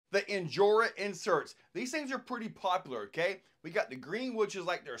The Injora inserts. These things are pretty popular, okay? We got the green, which is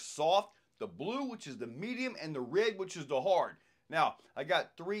like they're soft, the blue, which is the medium, and the red, which is the hard. Now, I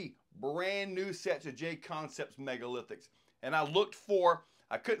got 3 brand new sets of J Concepts megalithics, and I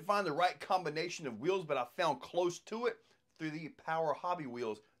couldn't find the right combination of wheels, but I found close to it through the Power Hobby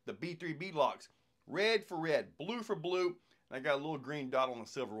wheels, the B3 B-locks. Red for red, blue for blue, and I got a little green dot on the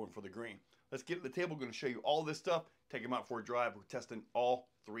silver one for the green. Let's get to the table. I'm going to show you all this stuff, take them out for a drive. We're testing all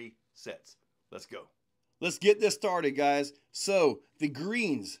 3 sets. Let's go. Let's get this started, guys. So, the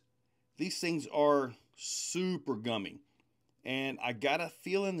greens, these things are super gummy, and I got a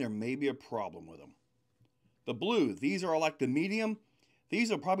feeling there may be a problem with them. The blue, these are like the medium. These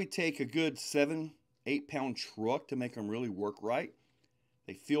will probably take a good 7-8 pound truck to make them really work right.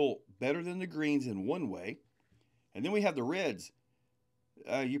 They feel better than the greens in one way. And then we have the reds.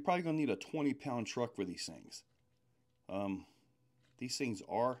 You're probably going to need a 20 pound truck for these things. These things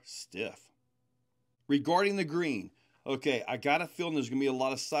are stiff. Regarding the green, okay, I got a feeling there's going to be a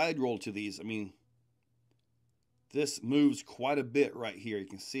lot of side roll to these. I mean, this moves quite a bit right here. You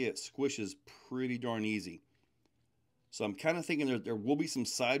can see it squishes pretty darn easy. So I'm kind of thinking there will be some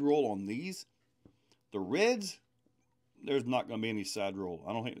side roll on these. The reds, there's not going to be any side roll.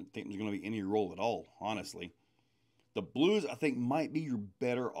 I don't think there's going to be any roll at all, honestly. The blues, I think, might be your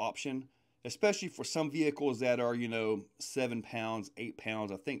better option, especially for some vehicles that are, 7 pounds, 8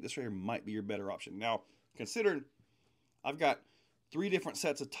 pounds. I think this right here might be your better option. Now, considering I've got 3 different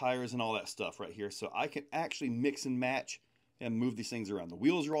sets of tires and all that stuff right here, so I can actually mix and match and move these things around. The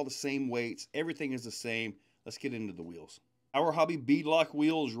wheels are all the same weights. Everything is the same. Let's get into the wheels. Our Hobby beadlock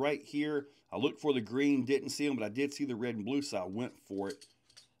wheels right here. I looked for the green, didn't see them, but I did see the red and blue, so I went for it.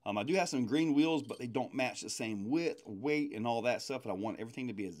 I do have some green wheels, but they don't match the same width, weight, and all that stuff, and I want everything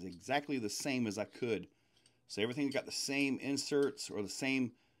to be exactly the same as I could. So everything's got the same inserts or the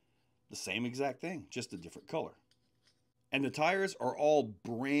same exact thing, just a different color. And the tires are all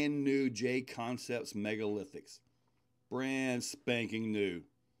brand new J Concepts megalithics. Brand spanking new.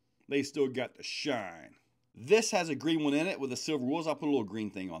 They still got the shine. This has a green one in it with the silver wheels. I'll put a little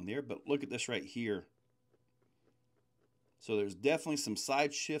green thing on there, but look at this right here. So there's definitely some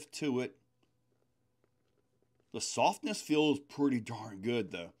side shift to it. The softness feels pretty darn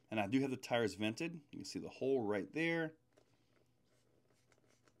good though. And I do have the tires vented. You can see the hole right there.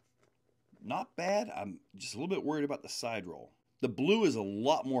 Not bad. I'm just a little bit worried about the side roll. The blue is a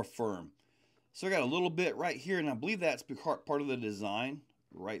lot more firm. So I got a little bit right here, and I believe that's part of the design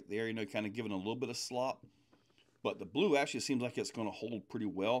right there, kind of giving a little bit of slop. But the blue actually seems like it's going to hold pretty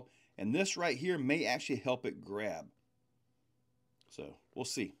well. And this right here may actually help it grab. So we'll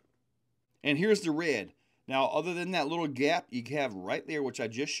see. And here's the red. Now, other than that little gap you have right there, which I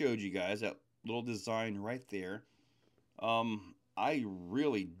just showed you guys, that little design right there, I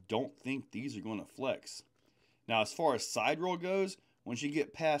really don't think these are going to flex. Now, as far as side roll goes, once you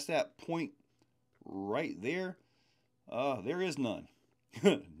get past that point right there, there is none.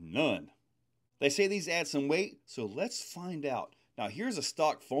 None. They say these add some weight, so let's find out. Now, here's a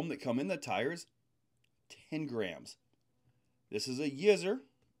stock foam that come in the tires, 10 grams. This is a Yizzer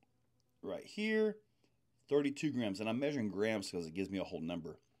right here, 32 grams. And I'm measuring grams because it gives me a whole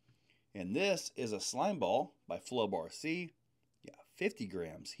number. And this is a slime ball by Flub RC. Yeah, 50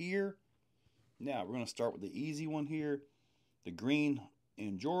 grams here. Now, we're going to start with the easy one here. The green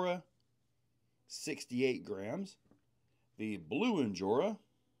Injora, 68 grams. The blue Injora,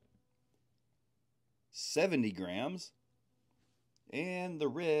 70 grams. And the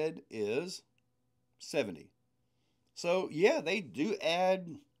red is 70. So, yeah, they do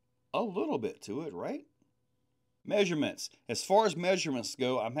add a little bit to it, right? Measurements. As far as measurements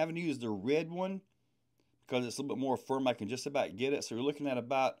go, I'm having to use the red one because it's a little bit more firm. I can just about get it. So you're looking at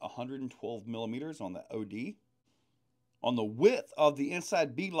about 112 millimeters on the OD. On the width of the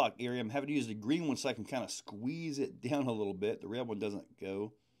inside beadlock area, I'm having to use the green one so I can kind of squeeze it down a little bit. The red one doesn't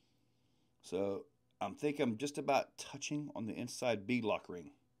go. So I'm thinking I'm just about touching on the inside beadlock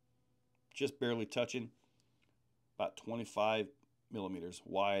ring. Just barely touching. About 25 millimeters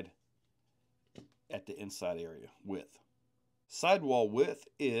wide at the inside area width. Sidewall width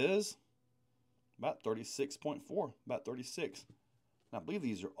is about 36.4, about 36. And I believe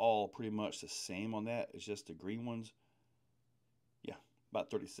these are all pretty much the same on that. It's just the green ones. Yeah, about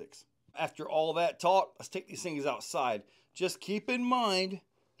 36. After all that talk, let's take these things outside. Just keep in mind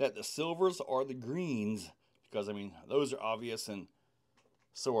that the silvers are the greens because, I mean, those are obvious and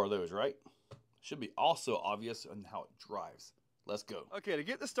so are those, right? Should be also obvious on how it drives. Let's go. Okay, to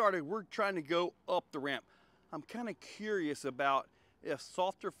get this started, we're trying to go up the ramp. I'm kind of curious about if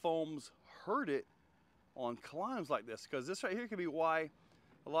softer foams hurt it on climbs like this, because this right here could be why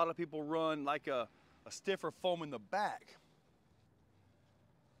A lot of people run like a stiffer foam in the back.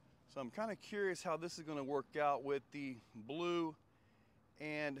 So I'm kind of curious how this is going to work out with the blue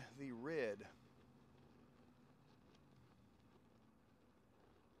and the red.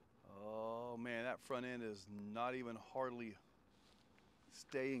 Oh man, that front end is not even hardly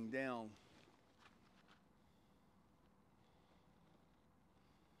staying down.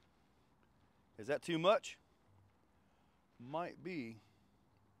 Is that too much? Might be.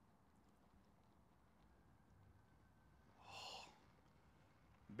 Oh,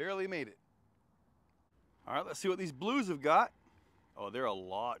 barely made it. All right, let's see what these blues have got. Oh, they're a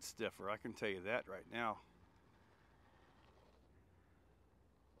lot stiffer, I can tell you that right now.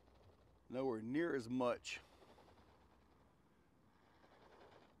 Nowhere near as much.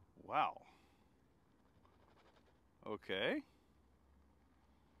 Wow. Okay.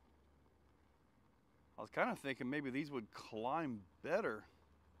 I was kind of thinking maybe these would climb better.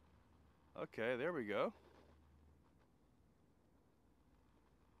 Okay, there we go.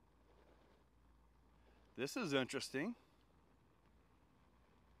 This is interesting.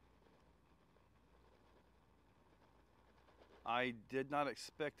 I did not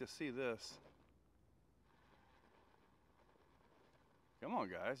expect to see this. Come on,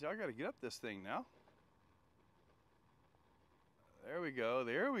 guys. Y'all got to get up this thing now. There we go.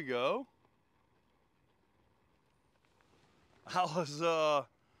 There we go. I was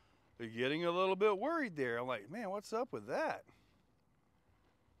getting a little bit worried there. I'm like, man, what's up with that?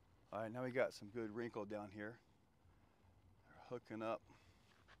 All right, now we got some good wrinkle down here. They're hooking up.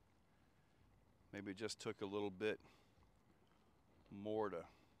 Maybe it just took a little bit more to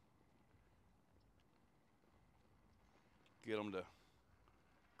get them to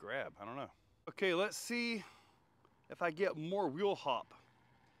grab. I don't know. Okay, let's see if I get more wheel hop.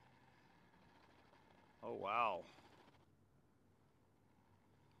 Oh, wow.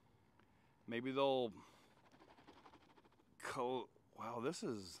 Maybe they'll wow, this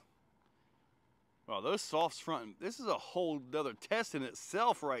is, wow, those softs front, this is a whole other test in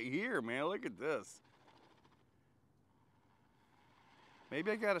itself right here, man. Look at this. Maybe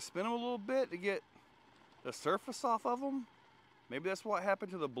I got to spin them a little bit to get the surface off of them. Maybe that's what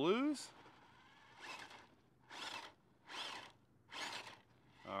happened to the blues.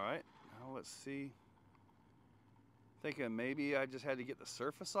 All right, now let's see. Thinking maybe I just had to get the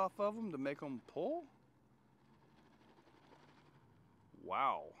surface off of them to make them pull.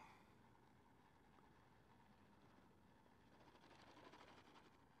 Wow.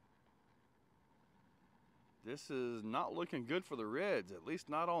 This is not looking good for the reds, at least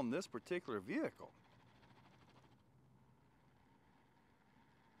not on this particular vehicle.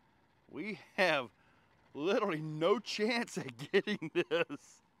 We have literally no chance at getting this.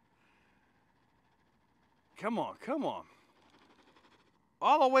 Come on, come on.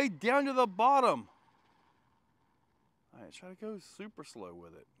 All the way down to the bottom. All right, try to go super slow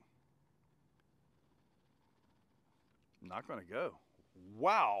with it. Not gonna go.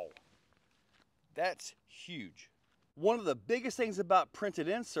 Wow, that's huge. One of the biggest things about printed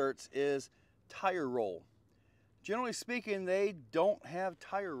inserts is tire roll. Generally speaking, they don't have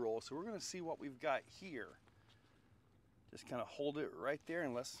tire roll, so we're gonna see what we've got here. Just kind of hold it right there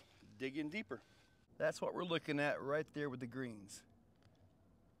and let's dig in deeper. That's what we're looking at right there with the greens.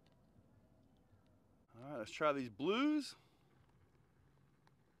 All right, let's try these blues.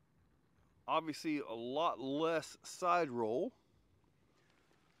 Obviously a lot less side roll.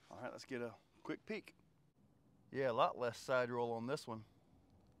 All right, let's get a quick peek. Yeah, a lot less side roll on this one.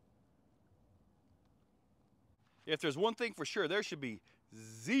 If there's one thing for sure, there should be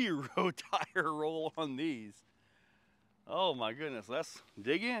zero tire roll on these. Oh my goodness, let's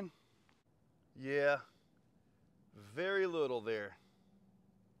dig in. Yeah, very little there.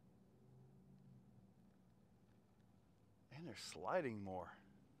 And they're sliding more.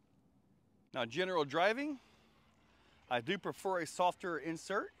 Now, general driving, I do prefer a softer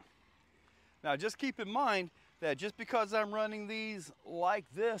insert. Now, just keep in mind that just because I'm running these like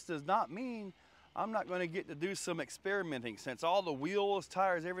this does not mean I'm not going to get to do some experimenting. Since all the wheels,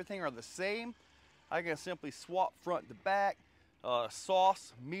 tires, everything are the same, I can simply swap front to back,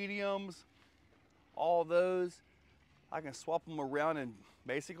 softs, mediums, all those. I can swap them around and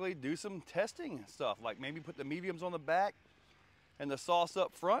basically do some testing and stuff, like maybe put the mediums on the back and the softs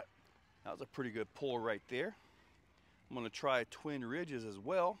up front. That was a pretty good pull right there. I'm going to try twin ridges as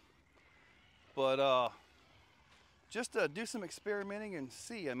well, but just to do some experimenting and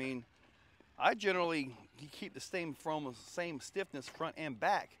see. I mean, I generally keep the same stiffness front and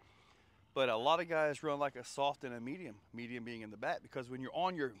back, but a lot of guys run like a soft and a medium being in the back, because when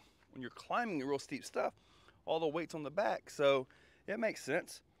you're climbing the real steep stuff, all the weight's on the back. So It makes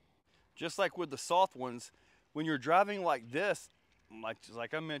sense. Just like with the soft ones, when you're driving like this,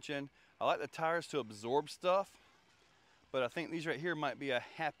 like I mentioned, I like the tires to absorb stuff, but I think these right here might be a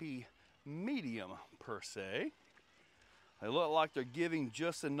happy medium per se. They look like they're giving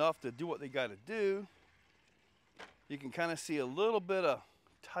just enough to do what they got to do. You can kind of see a little bit of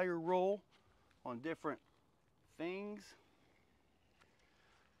tire roll on different things.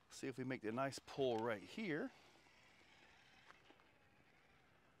 See if we make the nice pull right here.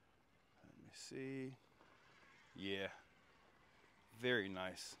 Let me see. Yeah, very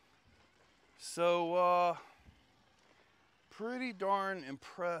nice. So, pretty darn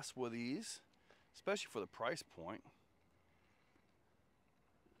impressed with these, especially for the price point.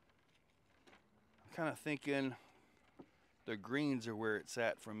 I'm kind of thinking the greens are where it's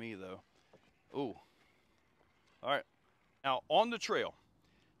at for me though. Ooh. All right. Now on the trail,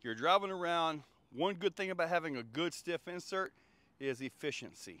 you're driving around. One good thing about having a good stiff insert is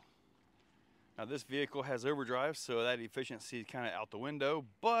efficiency. Now this vehicle has overdrive, so that efficiency is kind of out the window,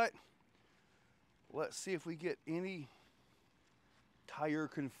 but let's see if we get any tire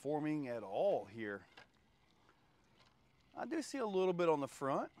conforming at all here. I do see a little bit on the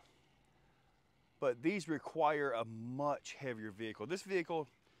front, but these require a much heavier vehicle. This vehicle,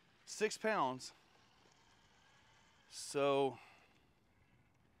 6 pounds, so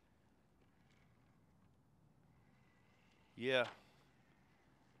yeah,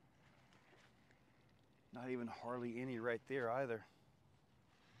 not even hardly any right there either.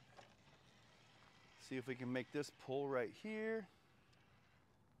 See if we can make this pull right here.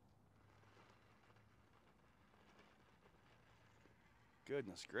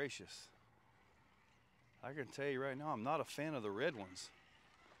 Goodness gracious. I can tell you right now, I'm not a fan of the red ones.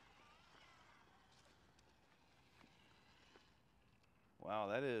 Wow,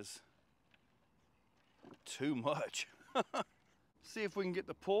 that is too much. See if we can get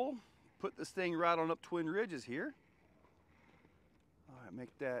the pull. Put this thing right on up Twin Ridges here. All right,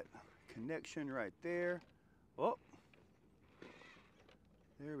 make that connection right there. Oh,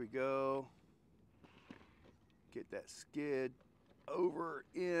 there we go. Get that skid over,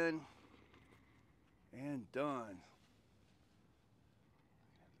 in, and done.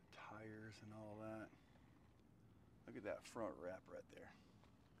 The tires and all that. Look at that front wrap right there.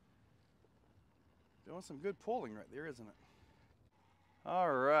 Doing some good pulling right there, isn't it?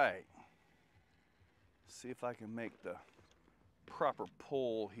 All right. See if I can make the proper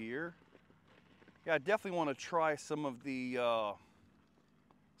pull here. Yeah, I definitely want to try some of the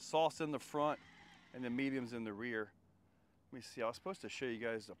sauce in the front and the mediums in the rear. Let me see, I was supposed to show you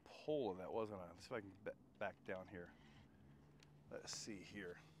guys the pull of that, wasn't I? Let's see if I can back down here. Let's see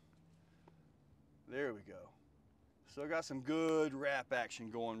here. There we go. So I got some good wrap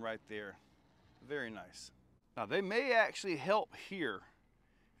action going right there. Very nice. Now they may actually help here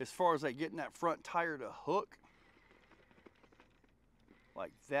as far as like getting that front tire to hook.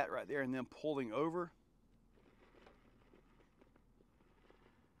 Like that right there, and then pulling over.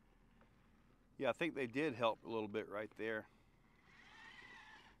 Yeah, I think they did help a little bit right there.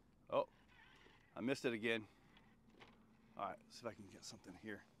 Oh, I missed it again. All right, see if I can get something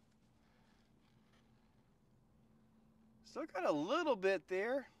here. Still got a little bit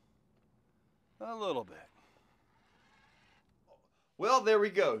there. A little bit. Well, there we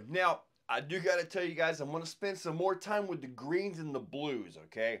go. Now, I do got to tell you guys, I'm going to spend some more time with the greens and the blues,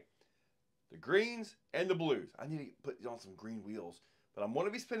 okay? The greens and the blues. I need to put on some green wheels, but I'm going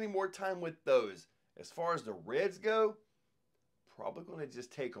to be spending more time with those. As far as the reds go, probably going to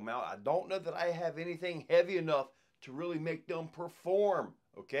just take them out. I don't know that I have anything heavy enough to really make them perform,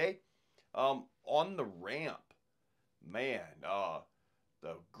 okay? On the ramp, man,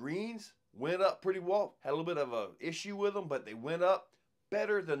 the greens went up pretty well. Had a little bit of an issue with them, but they went up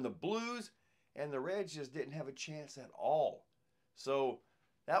better than the blues, and the reds just didn't have a chance at all. So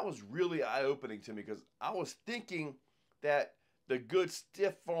that was really eye-opening to me, because I was thinking that the good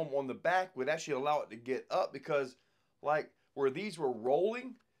stiff foam on the back would actually allow it to get up, because like where these were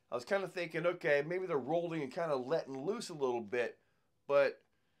rolling, I was kind of thinking, okay, maybe they're rolling and kind of letting loose a little bit, but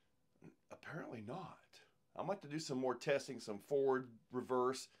apparently not. I might have to do some more testing, some forward,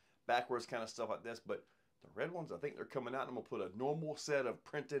 reverse, backwards kind of stuff like this, but the red ones, I think they're coming out, and I'm going to put a normal set of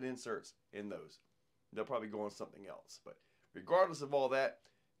printed inserts in those. They'll probably go on something else, but regardless of all that,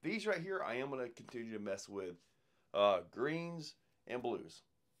 these right here, I am going to continue to mess with greens and blues.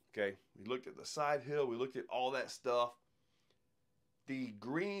 Okay, we looked at the side hill, we looked at all that stuff. The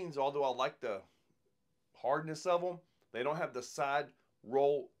greens, although I like the hardness of them, they don't have the side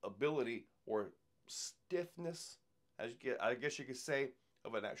roll ability or stiffness, as you get, I guess you could say,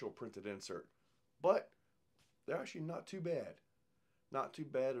 of an actual printed insert. But they're actually not too bad. Not too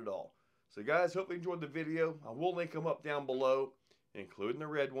bad at all. So guys, hope you enjoyed the video. I will link them up down below, including the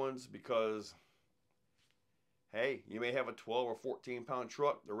red ones, because hey, you may have a 12 or 14 pound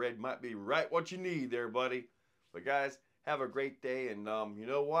truck. The red might be right what you need there, buddy. But guys, have a great day. And you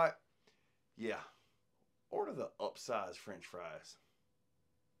know what? Yeah, order the upsize French fries.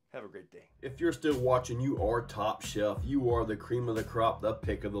 Have a great day. If you're still watching, you are top shelf. You are the cream of the crop, the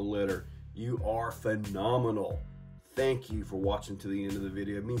pick of the litter. You are phenomenal. Thank you for watching to the end of the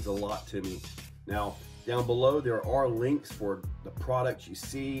video. It means a lot to me. Now, down below, there are links for the products you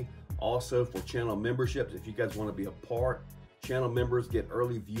see. Also for channel memberships, if you guys want to be a part. Channel members get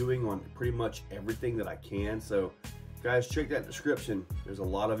early viewing on pretty much everything that I can. So guys, check that description. There's a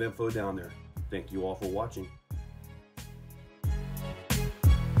lot of info down there. Thank you all for watching.